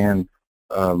no hand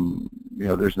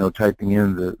there's no typing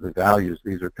in the values.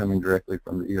 These are coming directly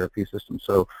from the ERP system,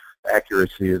 so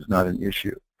accuracy is not an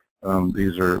issue.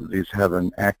 These have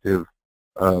an active,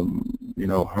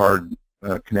 hard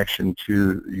connection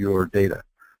to your data,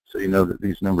 so you know that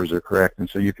these numbers are correct, and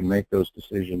so you can make those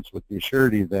decisions with the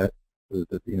assurity that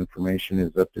the information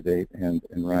is up to date and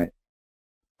right.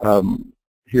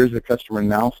 Here's a customer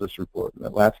analysis report. The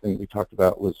last thing we talked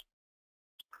about was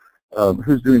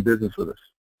who's doing business with us,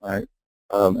 right?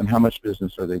 And how much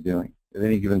business are they doing at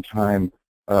any given time?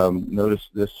 Notice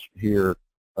this here.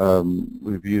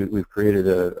 We've created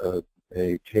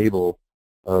a table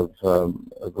of the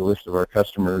list of our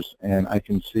customers, and I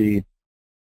can see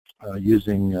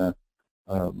using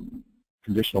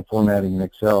conditional formatting in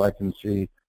Excel, I can see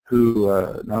who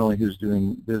not only who's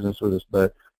doing business with us,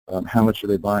 but how much are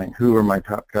they buying? Who are my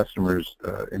top customers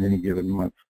in any given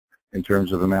month in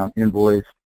terms of amount invoiced,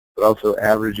 but also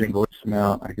average invoice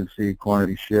amount. I can see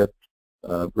quantity shipped,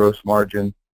 gross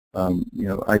margin. I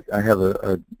have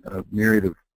a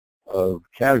myriad of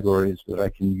categories that I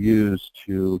can use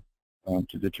to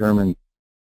determine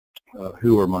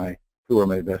who are my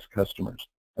best customers,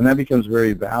 and that becomes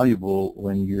very valuable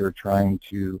when you're trying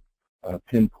to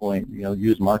pinpoint,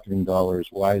 use marketing dollars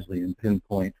wisely and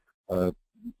pinpoint a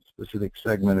specific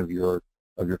segment of your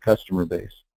customer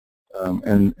base,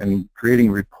 and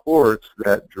creating reports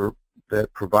that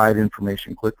provide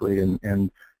information quickly and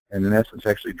in essence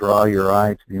actually draw your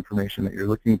eye to the information that you're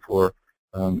looking for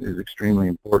is extremely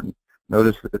important.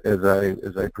 Notice that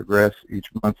as I progress each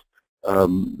month,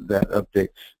 that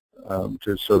updates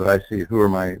so that I see who are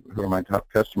my top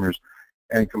customers,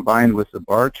 and combined with the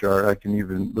bar chart, I can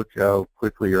even look how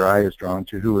quickly your eye is drawn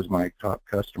to who is my top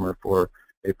customer for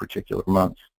a particular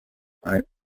month. Right?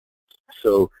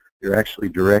 So you're actually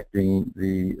directing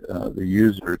the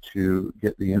user to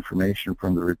get the information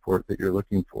from the report that you're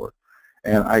looking for.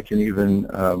 And I can even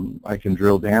I can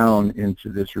drill down into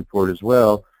this report as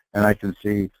well, and I can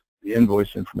see the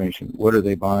invoice information. What are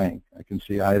they buying? I can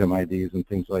see item IDs and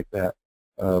things like that,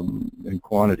 and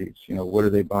quantities. What are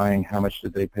they buying? How much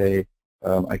did they pay?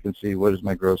 I can see what is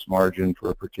my gross margin for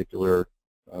a particular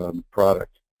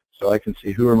product. So I can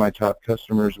see who are my top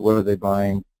customers, what are they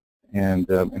buying, and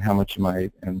how much am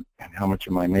I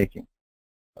making.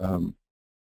 And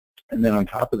then on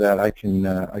top of that, I can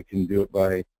do it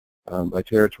by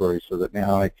territory, so that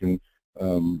now I can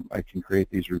create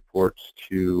these reports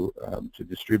to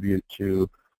distribute to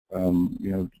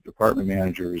department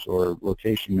managers or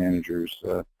location managers,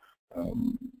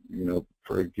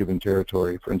 for a given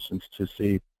territory, for instance, to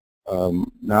see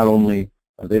not only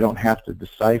they don't have to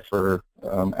decipher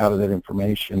out of that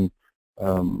information,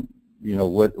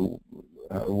 what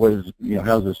is,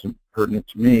 how is this pertinent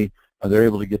to me. They're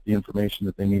able to get the information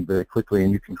that they need very quickly,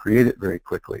 and you can create it very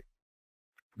quickly,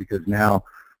 because now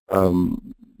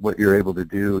what you're able to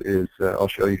do is, I'll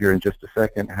show you here in just a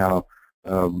second how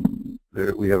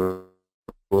will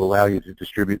allow you to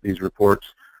distribute these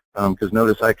reports, because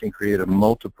notice I can create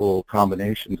multiple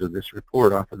combinations of this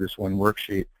report off of this one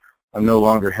worksheet. I'm no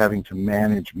longer having to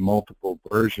manage multiple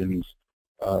versions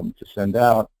to send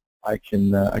out. I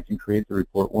can create the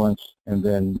report once and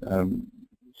then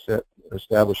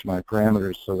establish my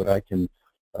parameters so that I can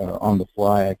on the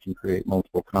fly I can create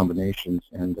multiple combinations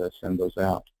and send those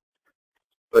out.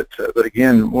 But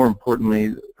again, more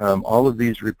importantly, all of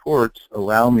these reports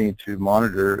allow me to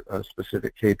monitor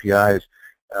specific KPIs,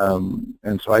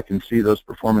 and so I can see those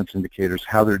performance indicators,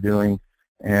 how they're doing,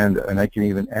 and I can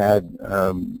even add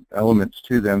elements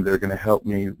to them that are going to help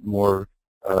me more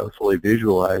fully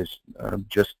visualize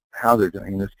just how they're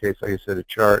doing. In this case, like I said, a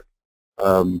chart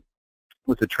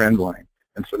with a trend line.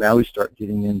 And so now we start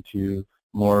getting into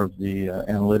more of the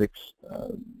analytics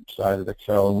side of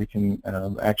Excel, and we can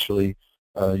actually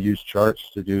use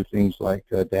charts to do things like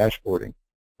dashboarding.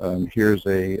 Here's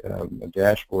a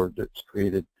dashboard that's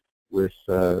created with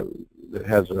that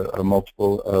has a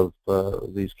multiple of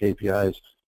these KPIs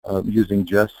using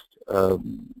just the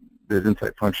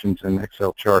insight functions and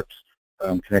Excel charts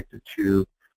connected to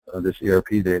this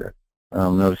ERP data.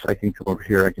 Notice I can come over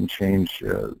here, I can change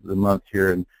the month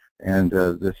here, and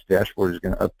this dashboard is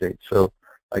going to update. So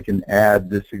I can add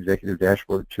this executive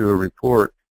dashboard to a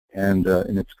report, and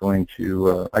it's going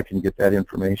to, I can get that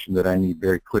information that I need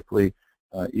very quickly,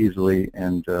 easily,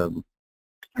 and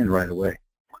right away.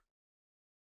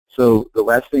 So the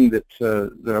last thing that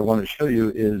I want to show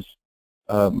you is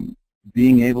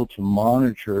being able to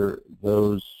monitor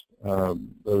those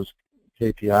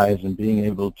KPIs and being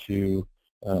able to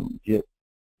get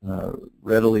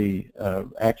readily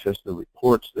access to the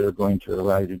reports that are going to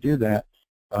allow you to do that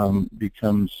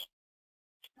becomes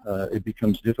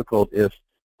difficult if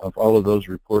If all of those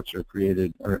reports are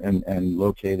created and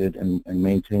located and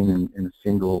maintained in a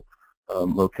single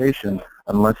location,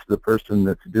 unless the person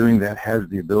that's doing that has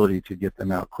the ability to get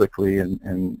them out quickly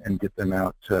and get them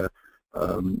out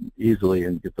easily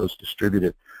and get those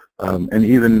distributed. And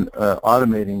even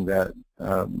automating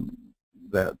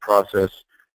that process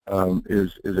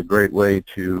is a great way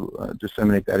to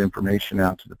disseminate that information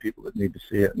out to the people that need to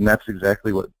see it. And that's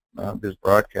exactly what this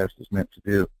broadcast is meant to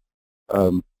do.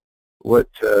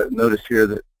 Notice here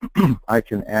that I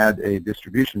can add a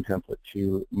distribution template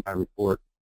to my report,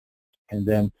 and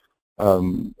then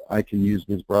I can use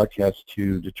this broadcast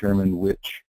to determine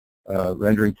which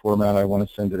rendering format I want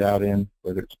to send it out in,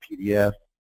 whether it's PDF,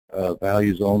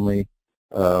 values only.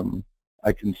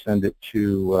 I can send it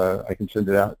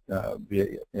out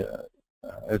via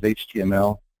as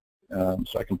HTML,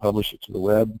 so I can publish it to the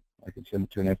web. I can send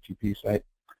it to an FTP site.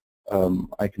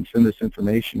 I can send this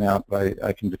information out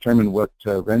I can determine what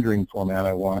rendering format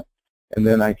I want, and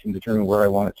then I can determine where I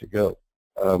want it to go.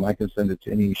 I can send it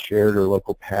to any shared or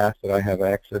local path that I have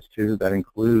access to. That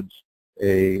includes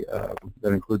a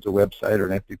website or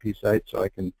an FTP site, so I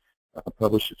can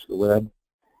publish it to the web.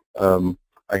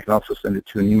 I can also send it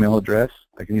to an email address.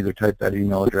 I can either type that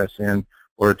email address in,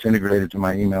 or it's integrated to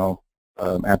my email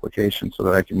application, so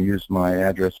that I can use my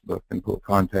address book and pull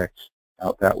contacts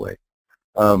out that way.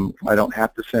 I don't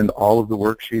have to send all of the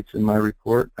worksheets in my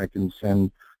report. I can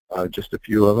send just a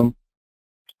few of them.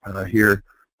 Here,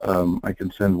 I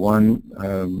can send one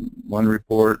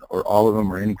report, or all of them,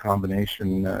 or any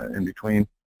combination in between.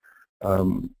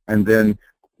 And then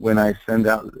when I send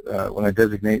out, when I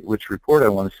designate which report I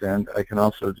want to send, I can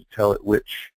also tell it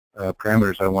which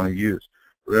parameters I want to use.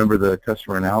 Remember the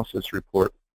customer analysis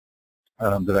report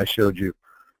that I showed you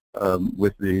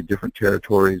with the different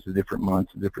territories, the different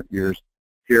months, the different years.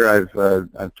 Here I've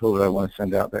told it I want to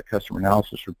send out that customer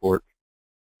analysis report,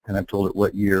 and I've told it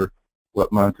what year,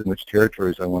 what month, and which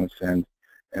territories I want to send.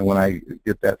 And when I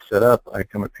get that set up, I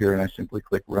come up here and I simply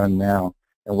click Run Now.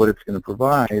 And what it's going to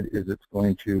provide is it's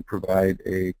going to provide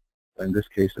in this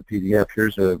case, a PDF.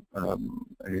 Here's a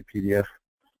PDF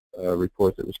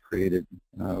report that was created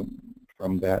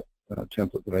from that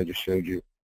template that I just showed you.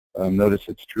 Notice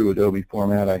it's true Adobe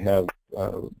format. I have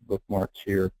bookmarks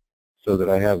here so that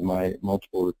I have my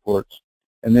multiple reports.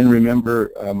 And then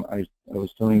remember, I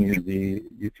was telling you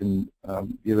you can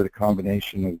give it a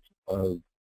combination of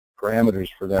parameters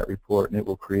for that report, and it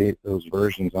will create those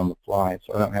versions on the fly.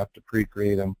 So I don't have to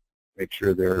pre-create them, make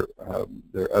sure they're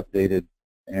updated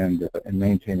and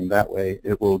maintain them that way.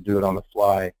 It will do it on the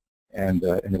fly, and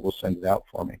it will send it out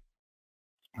for me.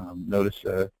 Notice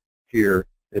here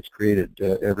it's created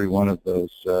every one of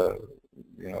those,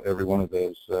 every one of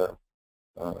those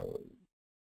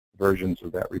versions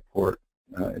of that report.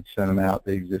 It sent them out.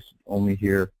 They exist only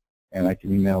here, and I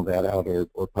can email that out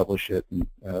or publish it, and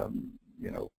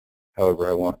however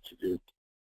I want to do.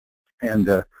 And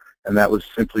that was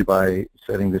simply by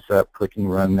setting this up, clicking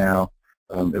Run Now.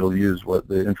 It'll use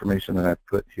the information that I've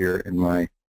put here in my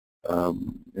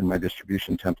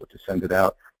distribution template to send it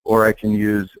out, or I can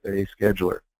use a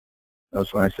scheduler.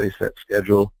 Notice when I say set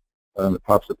schedule, it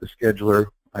pops up the scheduler.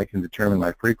 I can determine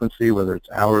my frequency, whether it's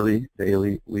hourly,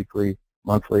 daily, weekly,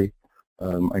 monthly.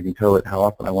 I can tell it how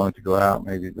often I want it to go out,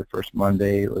 maybe the first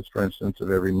Monday, for instance, of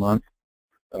every month.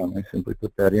 I simply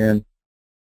put that in.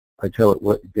 I tell it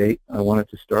what date I want it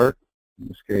to start. In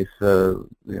this case,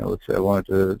 let's say I want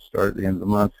it to start at the end of the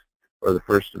month or the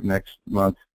first of next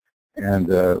month,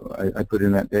 and I put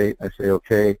in that date. I say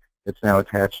OK. It's now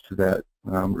attached to that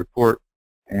report,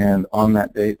 and on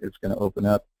that date, it's going to open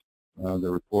up the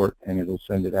report, and it'll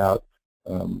send it out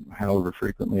however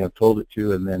frequently I've told it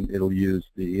to, and then it'll use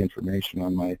the information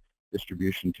on my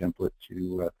distribution template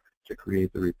to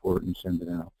create the report and send it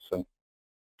out.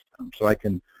 So I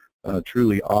can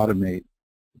truly automate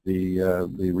the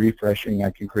refreshing. I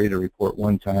can create a report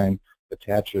one time,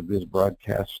 attach a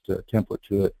BizBroadcast template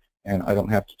to it, and I don't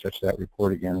have to touch that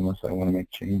report again unless I want to make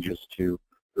changes to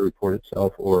the report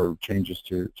itself or changes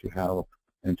to how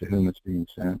and to whom it's being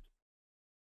sent.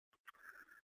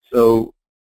 So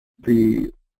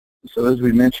as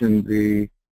we mentioned,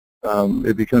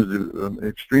 it becomes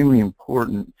extremely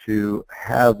important to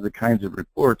have the kinds of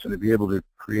reports and to be able to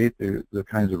create the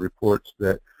kinds of reports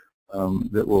that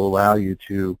will allow you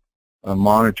to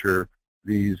monitor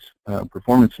these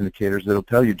performance indicators that will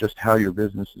tell you just how your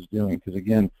business is doing. Because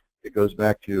again, it goes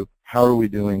back to how are we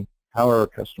doing, how are our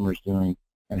customers doing,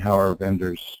 and how are our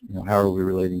vendors, how are we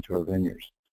relating to our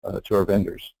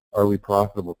vendors? Are we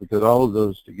profitable? Because all of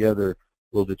those together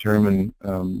will determine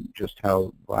just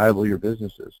how viable your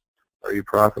business is. Are you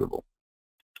profitable?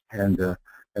 And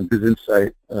And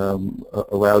BizInsight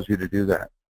allows you to do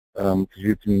that because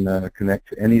you can connect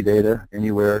to any data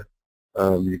anywhere.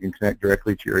 You can connect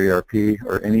directly to your ERP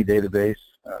or any database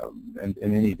and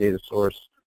any data source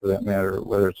for that matter,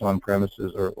 whether it's on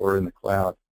premises or in the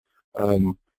cloud.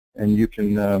 And you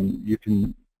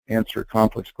can answer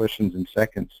complex questions in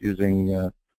seconds using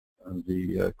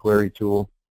the query tool.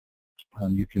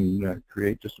 You can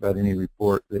create just about any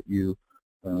report that you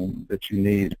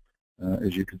need,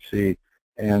 as you can see,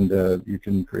 and you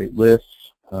can create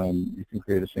lists. You can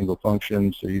create a single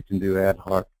function, so you can do ad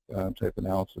hoc type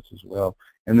analysis as well,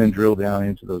 and then drill down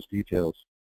into those details.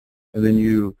 And then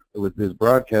you, with this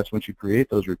broadcast, once you create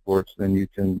those reports, then you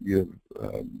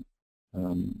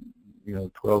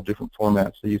have 12 different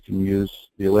formats that you can use.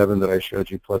 The 11 that I showed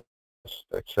you plus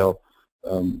Excel,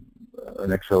 an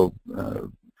Excel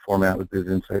format with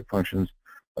BizInsight functions.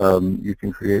 You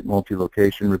can create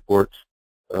multi-location reports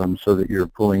so that you're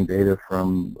pulling data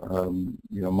from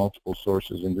multiple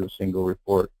sources into a single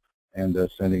report and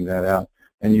sending that out.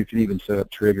 And you can even set up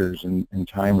triggers and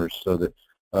timers so that,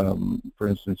 for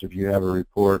instance, if you have a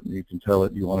report, you can tell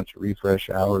it you want it to refresh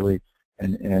hourly,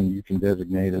 and you can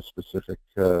designate a specific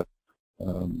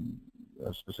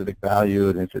value,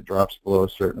 and if it drops below a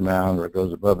certain amount or it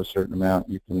goes above a certain amount,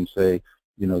 you can say,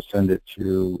 send it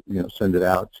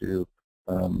out to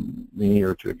me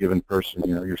or to a given person,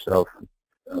 yourself,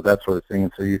 that sort of thing.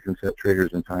 And so you can set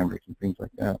triggers and timers and things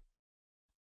like that.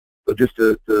 So just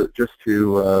to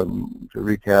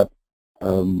recap,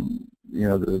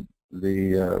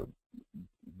 the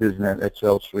BizNet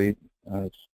Excel suite,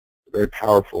 it's very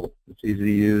powerful. It's easy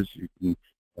to use. You can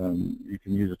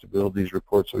use it to build these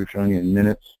reports that we've shown you in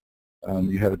minutes.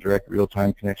 You have a direct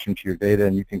real-time connection to your data,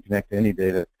 and you can connect to any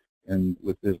data. And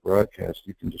with this broadcast,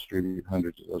 you can distribute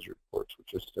hundreds of those reports with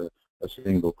just a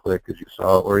single click, as you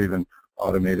saw, or even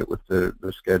automate it with the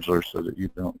scheduler so that you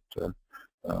don't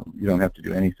have to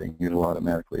do anything. It'll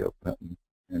automatically open up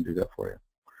and do that for you.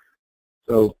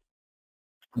 So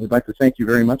I'd like to thank you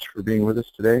very much for being with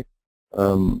us today.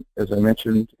 As I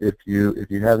mentioned, if you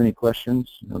have any questions,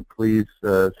 please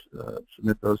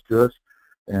submit those to us,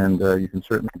 and you can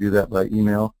certainly do that by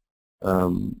email.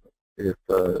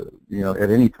 At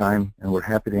any time, and we're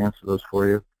happy to answer those for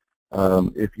you.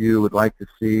 If you would like to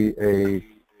see a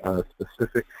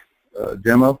specific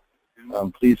demo,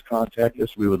 please contact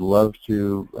us. We would love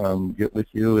to get with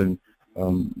you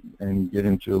and get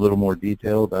into a little more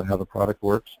detail about how the product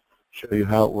works, show you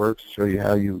how it works, show you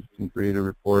how you can create a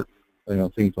report,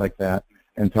 things like that,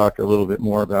 and talk a little bit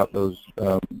more about those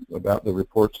about the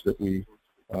reports that we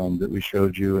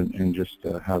showed you, and just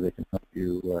how they can help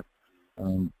you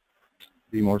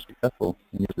be more successful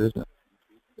in your business.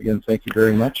 Again, thank you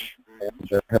very much, and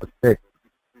have a good day.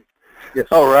 Yes.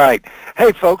 All right.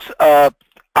 Hey, folks,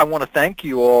 I want to thank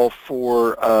you all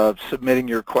for submitting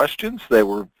your questions. They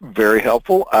were very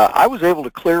helpful. I was able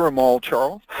to clear them all,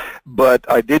 Charles, but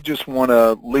I did just want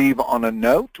to leave on a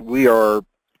note. We are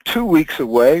 2 weeks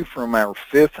away from our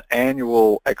 5th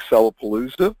annual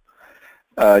Excelapalooza.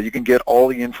 You can get all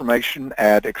the information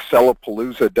at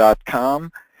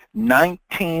excelapalooza.com.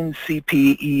 19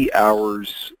 CPE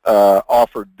hours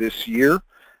offered this year.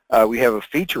 We have a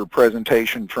feature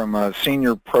presentation from a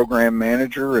senior program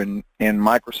manager in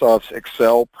Microsoft's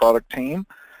Excel product team.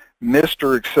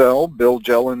 Mr. Excel, Bill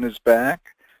Jellin, is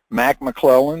back. Mac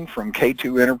McClellan from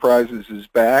K2 Enterprises is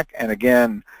back. And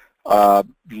again,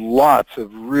 lots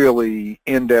of really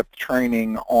in-depth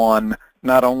training on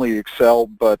not only Excel,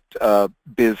 but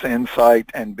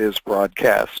BizInsight and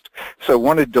BizBroadcast. So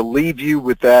wanted to leave you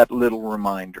with that little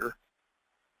reminder.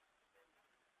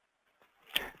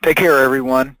 Take care,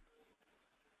 everyone.